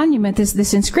monument,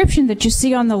 this inscription that you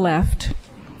see on the left,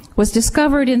 was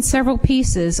discovered in several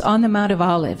pieces on the Mount of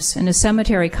Olives, in a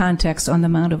cemetery context on the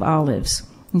Mount of Olives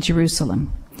in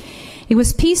Jerusalem. It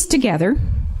was pieced together.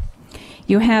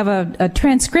 You have a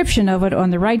transcription of it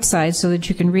on the right side so that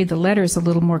you can read the letters a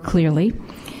little more clearly.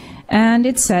 And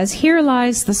it says, "Here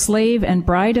lies the slave and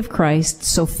bride of Christ,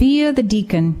 Sophia the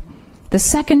deacon, the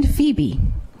second Phoebe,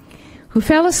 who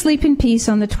fell asleep in peace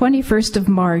on the 21st of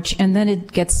March," and then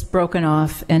it gets broken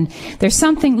off. And there's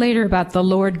something later about the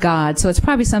Lord God, so it's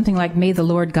probably something like, "May the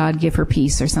Lord God give her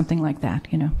peace," or something like that,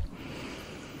 you know.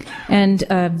 And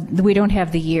we don't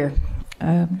have the year,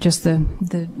 just the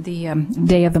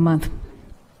day of the month.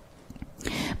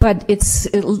 But it's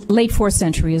late 4th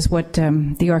century is what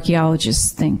the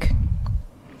archaeologists think.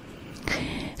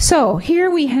 So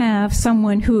here we have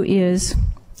someone who is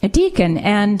a deacon,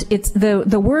 and it's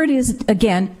the word is,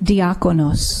 again,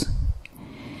 diakonos,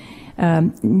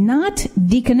 not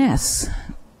deaconess.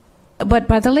 But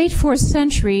by the late 4th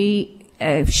century,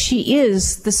 she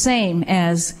is the same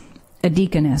as a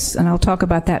deaconess, and I'll talk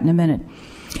about that in a minute.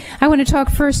 I want to talk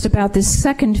first about this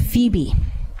second Phoebe.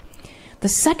 The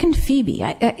second Phoebe,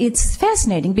 it's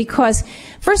fascinating because,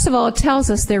 first of all, it tells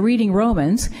us they're reading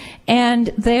Romans,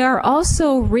 and they are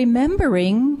also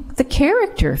remembering the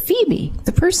character Phoebe,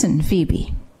 the person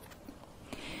Phoebe.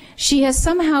 She has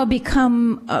somehow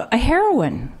become a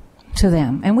heroine to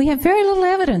them, and we have very little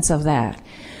evidence of that,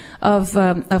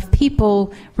 of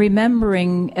people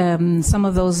remembering some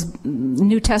of those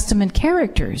New Testament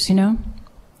characters, you know.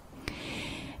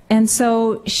 And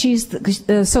so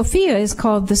Sophia is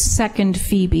called the second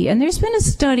Phoebe. And there's been a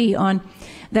study on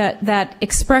that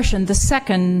expression, the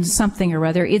second something or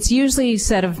other. It's usually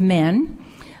said of men,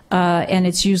 and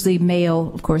it's usually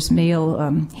male, of course,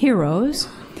 male heroes.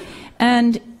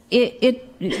 And it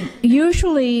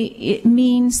usually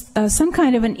means some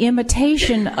kind of an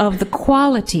imitation of the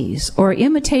qualities or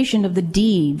imitation of the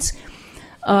deeds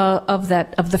of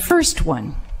the first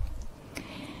one.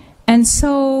 And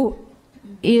so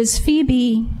is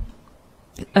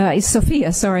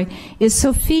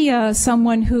Sophia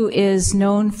someone who is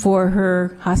known for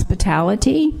her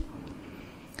hospitality?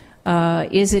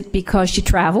 Is it because she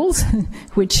travels,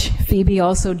 which Phoebe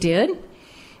also did?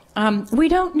 We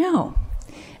don't know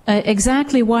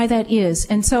exactly why that is.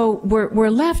 And so we're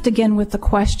left again with the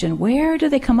question, where do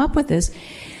they come up with this?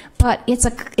 But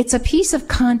it's a piece of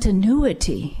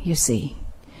continuity, you see,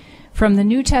 from the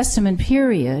New Testament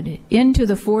period into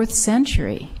the 4th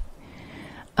century,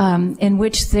 in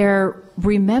which they're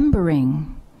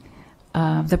remembering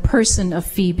the person of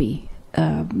Phoebe,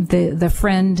 the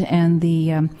friend and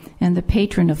the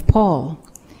patron of Paul.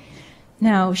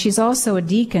 Now, she's also a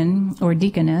deacon or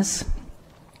deaconess.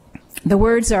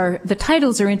 The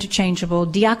titles are interchangeable.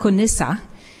 Diakonissa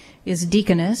is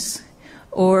deaconess,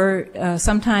 or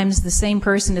sometimes the same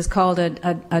person is called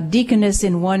a deaconess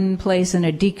in one place and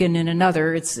a deacon in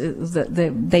another.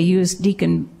 They use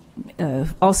deacon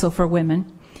also for women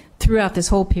throughout this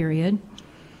whole period.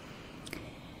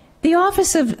 The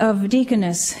office of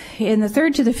deaconess in the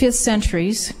 3rd to the 5th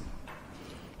centuries,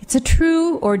 it's a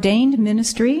true ordained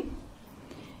ministry.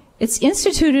 It's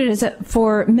instituted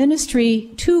for ministry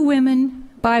to women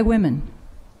by women.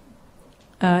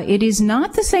 It is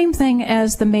not the same thing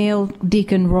as the male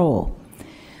deacon role.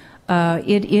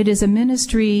 It is a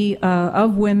ministry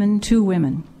of women to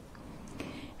women.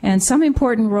 And some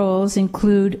important roles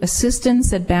include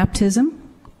assistance at baptism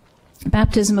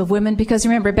of women, because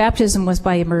remember, baptism was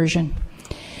by immersion,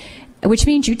 which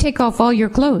means you take off all your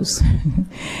clothes.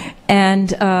 And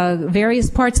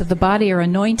various parts of the body are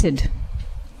anointed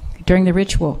during the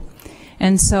ritual.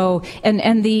 And so,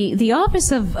 and the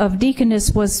office of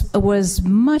deaconess was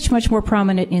much more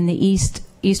prominent in the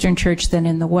Eastern Church than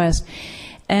in the West.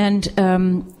 And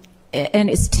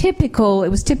it's typical, it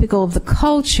was typical of the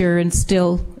culture, and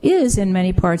still is in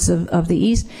many parts of the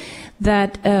East,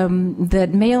 that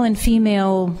male and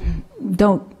female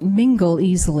don't mingle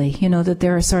easily, you know, that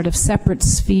there are sort of separate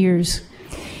spheres.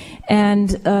 And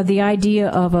the idea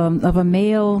of a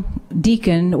male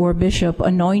deacon or bishop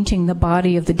anointing the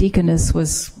body of the deaconess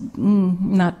was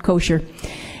not kosher.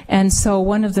 And so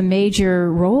one of the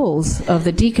major roles of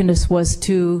the deaconess was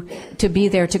to be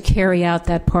there to carry out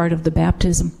that part of the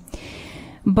baptism.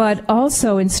 But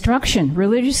also instruction,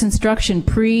 religious instruction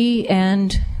pre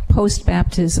and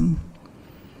post-baptism.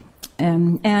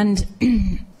 And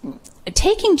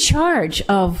taking charge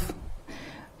of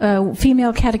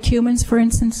female catechumens, for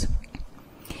instance.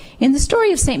 In the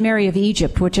story of St. Mary of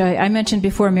Egypt, which I mentioned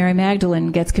before, Mary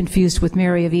Magdalene gets confused with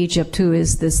Mary of Egypt, who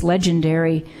is this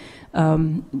legendary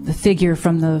figure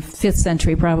from the 5th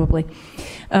century, probably.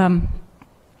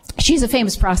 She's a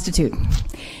famous prostitute,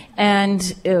 and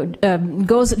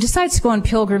decides to go on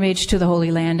pilgrimage to the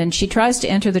Holy Land, and she tries to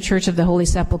enter the Church of the Holy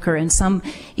Sepulchre, and some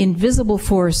invisible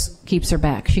force keeps her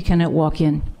back. She cannot walk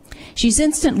in. She's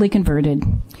instantly converted,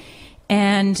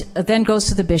 and then goes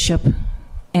to the bishop,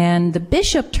 and the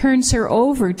bishop turns her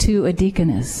over to a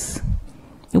deaconess,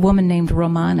 a woman named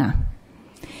Romana.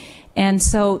 And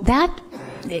so that,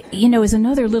 you know, is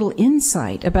another little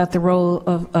insight about the role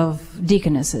of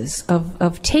deaconesses,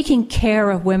 of taking care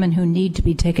of women who need to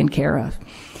be taken care of,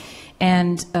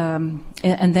 and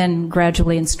then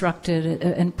gradually instructed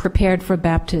and prepared for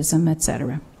baptism,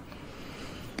 etc.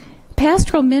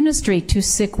 Pastoral ministry to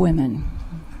sick women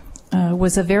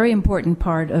was a very important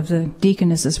part of the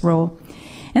deaconess's role,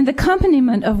 and the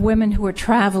accompaniment of women who were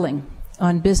traveling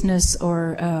on business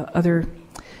or other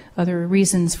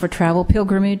reasons for travel,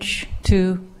 pilgrimage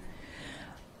to.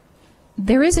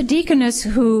 There is a deaconess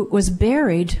who was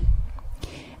buried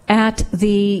at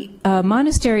the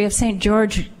monastery of St.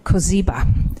 George Koziba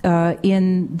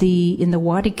in the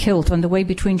Wadi Kilt on the way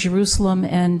between Jerusalem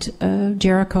and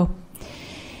Jericho.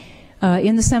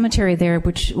 In the cemetery there,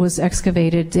 which was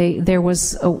excavated, there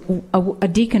was a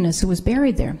deaconess who was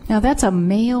buried there. Now that's a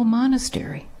male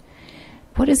monastery.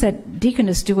 What is that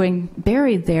deaconess doing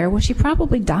buried there? Well, she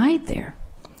probably died there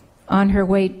on her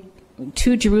way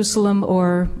to Jerusalem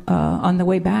or on the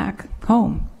way back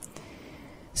home.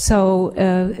 So,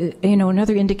 you know,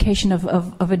 another indication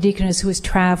of a deaconess who is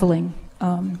traveling.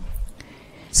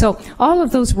 So all of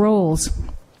those roles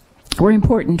were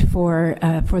important for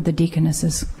the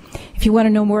deaconesses. If you want to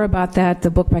know more about that, the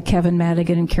book by Kevin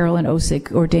Madigan and Carolyn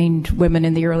Osiek, Ordained Women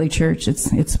in the Early Church,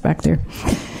 it's back there.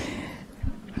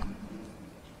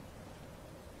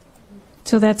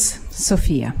 So that's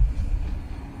Sophia.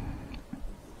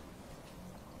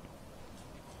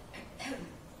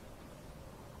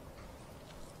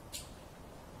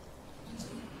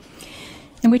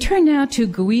 And we turn now to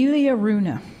Guilia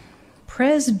Runa,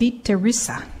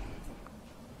 presbyterissa,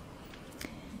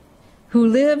 who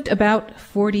lived about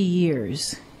 40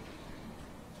 years.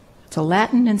 It's a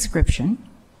Latin inscription,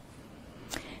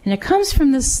 and it comes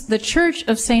from the Church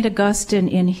of St. Augustine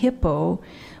in Hippo,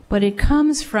 but it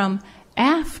comes from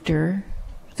after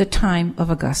the time of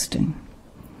Augustine.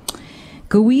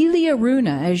 Guilia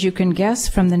Runa, as you can guess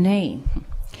from the name,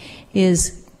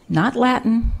 is not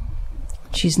Latin,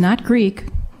 she's not Greek,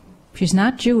 she's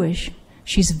not Jewish,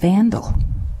 she's Vandal.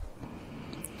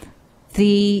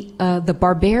 The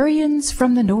barbarians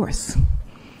from the north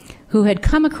who had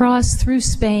come across through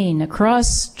Spain,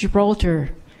 across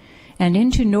Gibraltar, and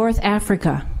into North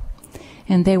Africa,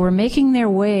 and they were making their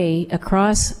way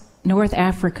across North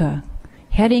Africa,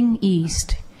 heading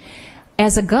east.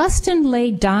 As Augustine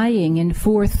lay dying in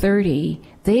 430,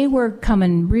 they were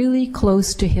coming really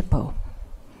close to Hippo.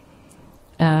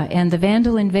 And the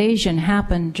Vandal invasion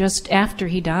happened just after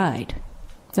he died,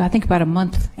 so I think about a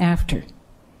month after.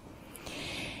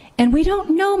 And we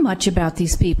don't know much about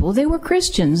these people. They were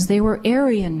Christians. They were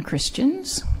Arian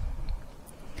Christians.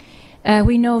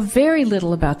 We know very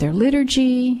little about their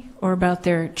liturgy or about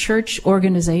their church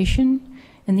organization.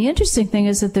 And the interesting thing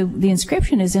is that the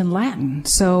inscription is in Latin.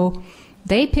 So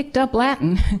they picked up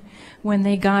Latin when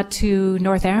they got to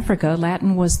North Africa.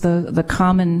 Latin was the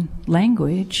common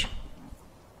language.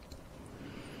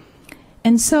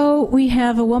 And so we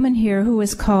have a woman here who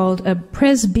is called a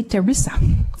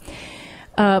presbyterissa.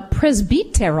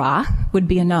 Presbytera would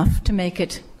be enough to make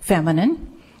it feminine,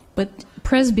 but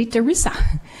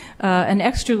presbyterissa, an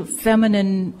extra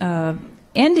feminine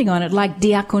ending on it, like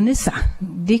diaconissa,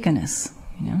 deaconess.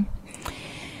 You know.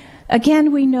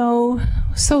 Again, we know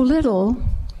so little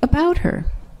about her.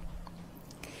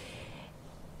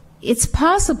 It's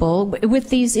possible with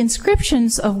these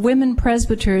inscriptions of women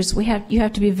presbyters, you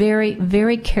have to be very,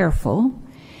 very careful,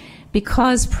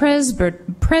 because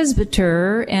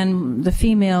presbyter and the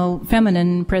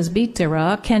feminine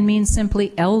presbytera can mean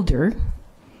simply elder.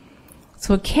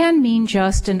 So it can mean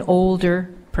just an older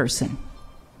person.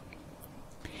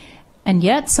 And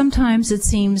yet sometimes it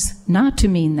seems not to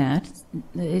mean that.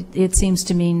 It seems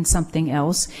to mean something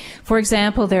else. For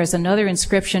example, there's another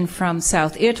inscription from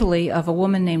South Italy of a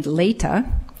woman named Leta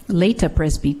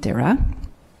presbytera,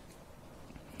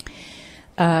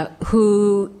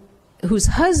 whose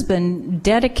husband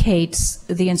dedicates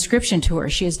the inscription to her.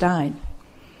 She has died.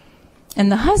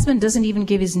 And the husband doesn't even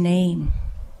give his name.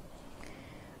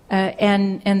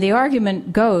 And the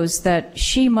argument goes that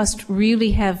she must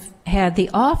really have had the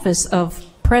office of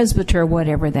presbyter,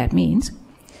 whatever that means,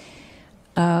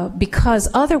 because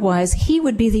otherwise he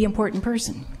would be the important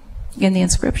person in the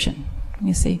inscription,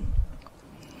 you see.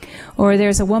 Or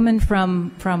there's a woman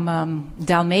from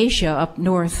Dalmatia up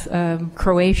north,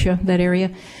 Croatia, that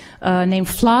area, named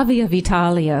Flavia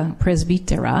Vitalia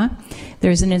presbytera.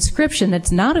 There's an inscription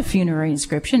that's not a funerary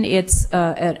inscription. It's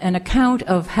an account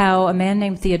of how a man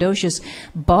named Theodosius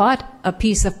bought a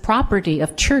piece of property,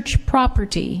 of church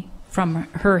property, from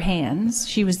her hands.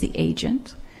 She was the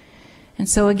agent. And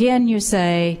so again, you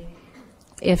say,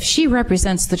 if she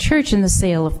represents the church in the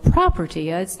sale of property,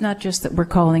 it's not just that we're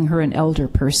calling her an elder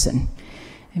person.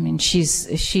 I mean, she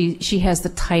has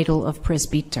the title of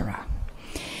presbytera.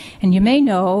 And you may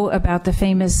know about the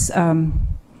famous letter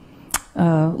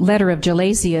of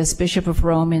Gelasius, Bishop of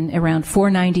Rome, in around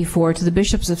 494 to the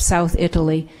bishops of South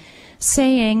Italy,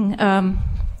 saying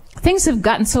things have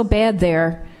gotten so bad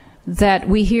there that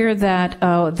we hear that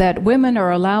that women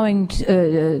are allowing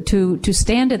to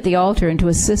stand at the altar and to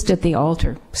assist at the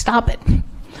altar. Stop it.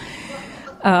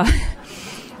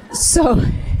 So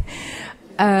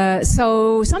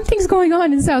something's going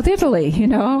on in South Italy, you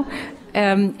know.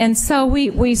 And so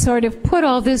we sort of put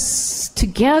all this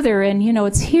together, and you know,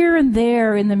 it's here and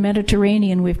there in the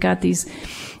Mediterranean. We've got these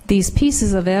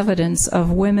pieces of evidence of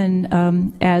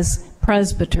women as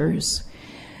presbyters,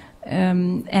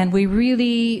 and we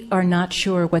really are not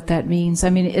sure what that means.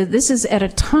 I mean, this is at a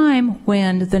time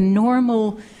when the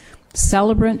normal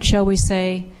celebrant, shall we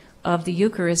say, of the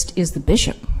Eucharist is the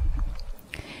bishop,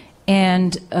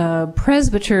 and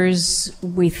presbyters,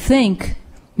 we think,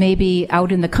 maybe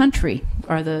out in the country,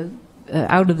 or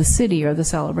out of the city, are the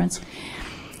celebrants.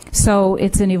 So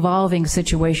it's an evolving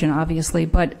situation, obviously,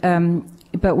 but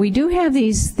we do have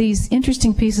these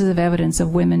interesting pieces of evidence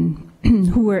of women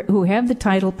who have the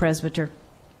title presbyter.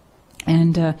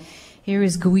 And here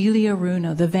is Guilia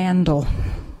Runa, the Vandal.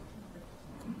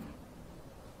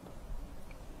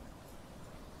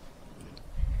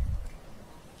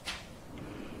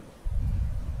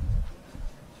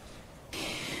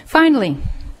 Finally,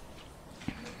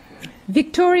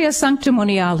 Victoria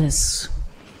Sanctimonialis.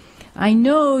 I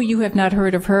know you have not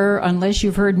heard of her unless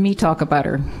you've heard me talk about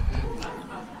her.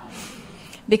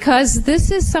 Because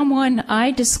this is someone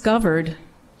I discovered,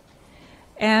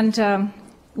 and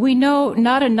we know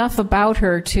not enough about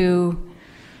her to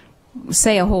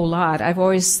say a whole lot. I've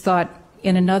always thought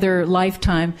in another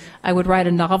lifetime I would write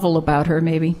a novel about her,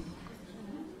 maybe.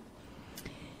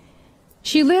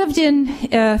 She lived in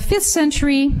 5th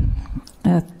century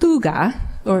Thuga,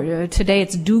 or today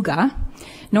it's Duga,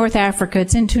 North Africa.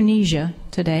 It's in Tunisia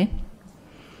today.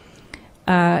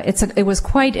 It was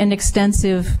quite an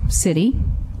extensive city.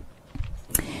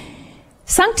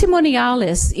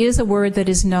 Sanctimonialis is a word that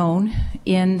is known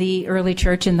in the early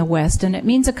church in the West, and it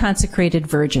means a consecrated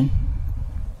virgin.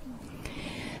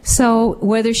 So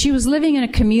whether she was living in a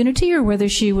community or whether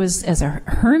she was as a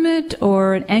hermit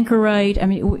or an anchorite, I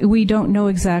mean, we don't know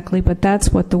exactly, but that's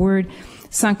what the word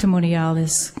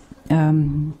sanctimonialis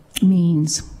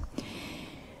means.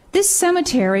 This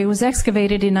cemetery was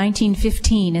excavated in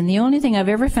 1915, and the only thing I've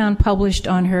ever found published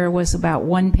on her was about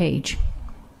one page.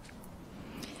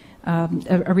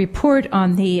 A report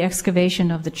on the excavation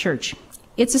of the church.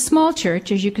 It's a small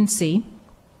church, as you can see,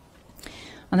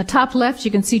 On the top left,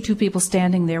 you can see two people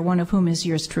standing there, one of whom is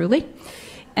yours truly.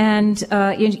 And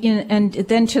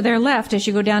then to their left, as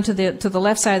you go down to the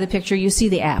left side of the picture, you see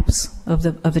the apse of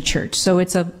the church. So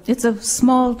it's a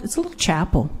little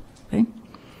chapel. Okay?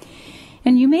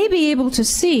 And you may be able to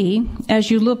see,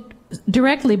 as you look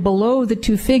directly below the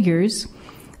two figures,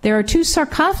 there are two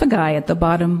sarcophagi at the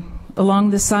bottom along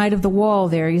the side of the wall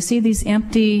there. You see these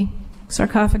empty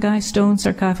sarcophagi, stone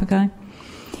sarcophagi?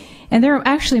 And there are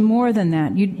actually more than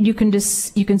that. You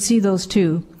can see those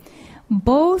two.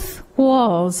 Both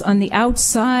walls on the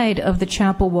outside of the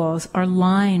chapel walls are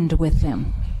lined with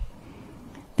them.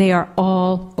 They are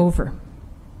all over.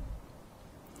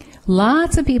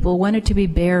 Lots of people wanted to be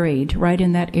buried right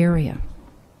in that area.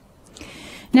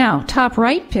 Now, top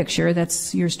right picture,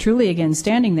 that's yours truly again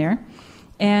standing there,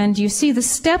 and you see the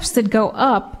steps that go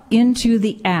up into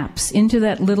the apse, into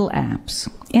that little apse.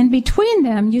 And between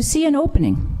them, you see an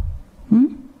opening.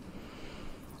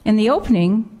 And the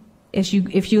opening, if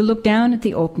you look down at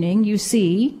the opening, you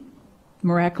see,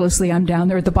 miraculously I'm down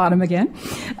there at the bottom again,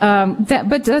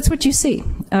 but that's what you see.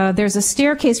 There's a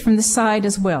staircase from the side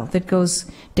as well that goes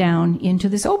down into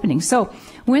this opening. So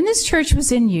when this church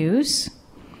was in use,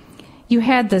 you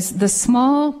had the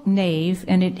small nave,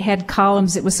 and it had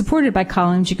columns. It was supported by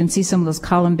columns. You can see some of those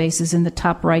column bases in the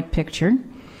top right picture.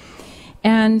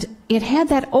 And it had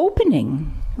that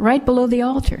opening right below the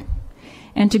altar.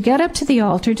 And to get up to the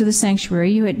altar, to the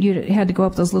sanctuary, you had to go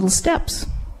up those little steps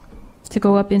to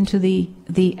go up into the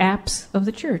apse of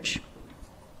the church.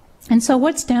 And so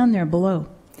what's down there below?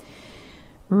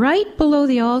 Right below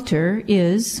the altar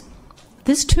is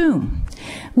this tomb,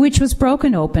 which was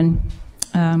broken open.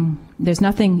 There's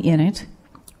nothing in it.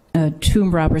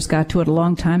 Tomb robbers got to it a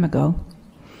long time ago.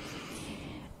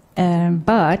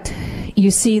 But you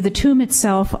see the tomb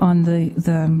itself on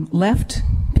the left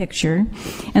picture,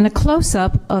 and a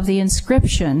close-up of the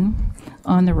inscription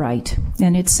on the right.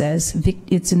 And it says,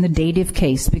 it's in the dative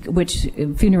case, which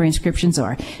funerary inscriptions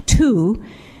are, to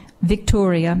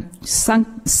Victoria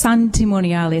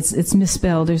Santimoniale. It's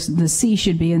misspelled. The C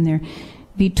should be in there.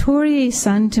 Vittoriae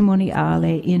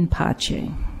Santimoniale in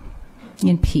pace.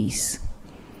 In peace.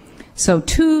 So,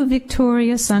 to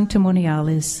Victoria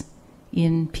Sanctimonialis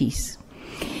in peace.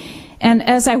 And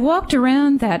as I walked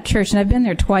around that church, and I've been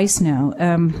there twice now,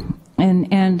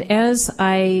 and as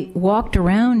I walked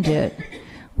around it,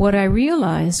 what I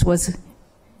realized was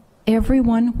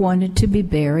everyone wanted to be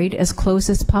buried as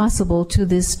close as possible to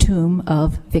this tomb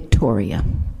of Victoria.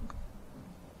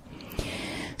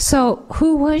 So,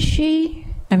 who was she?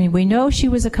 I mean, we know she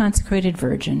was a consecrated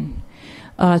virgin.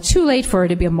 Too late for her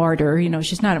to be a martyr. You know,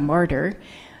 she's not a martyr.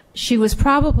 She was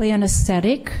probably an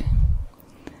ascetic,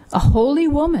 a holy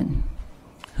woman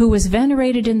who was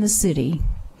venerated in the city,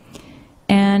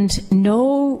 and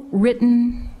no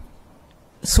written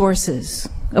sources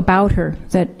about her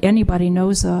that anybody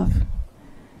knows of.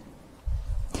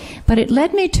 But it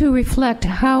led me to reflect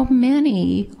how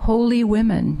many holy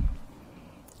women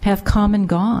have come and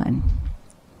gone,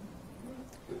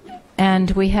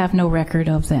 and we have no record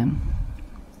of them.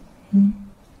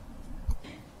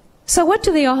 So what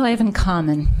do they all have in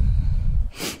common?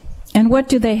 And what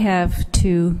do they have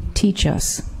to teach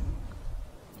us?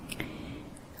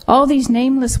 All these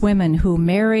nameless women who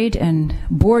married and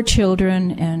bore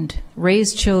children and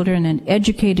raised children and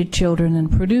educated children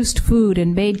and produced food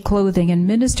and made clothing and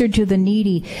ministered to the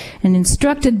needy and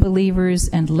instructed believers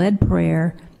and led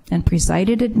prayer and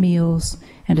presided at meals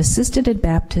and assisted at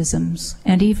baptisms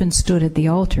and even stood at the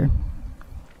altar.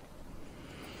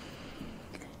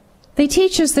 They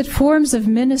teach us that forms of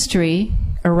ministry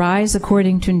arise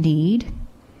according to need,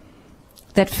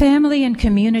 that family and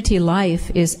community life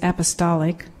is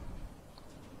apostolic,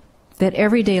 that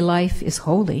everyday life is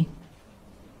holy,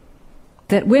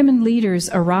 that women leaders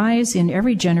arise in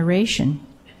every generation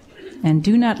and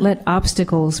do not let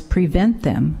obstacles prevent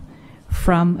them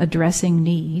from addressing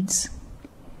needs,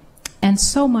 and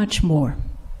so much more.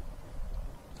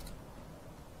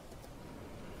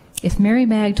 If Mary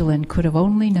Magdalene could have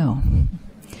only known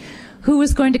who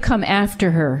was going to come after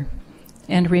her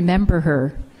and remember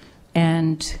her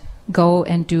and go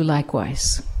and do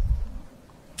likewise.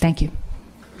 Thank you.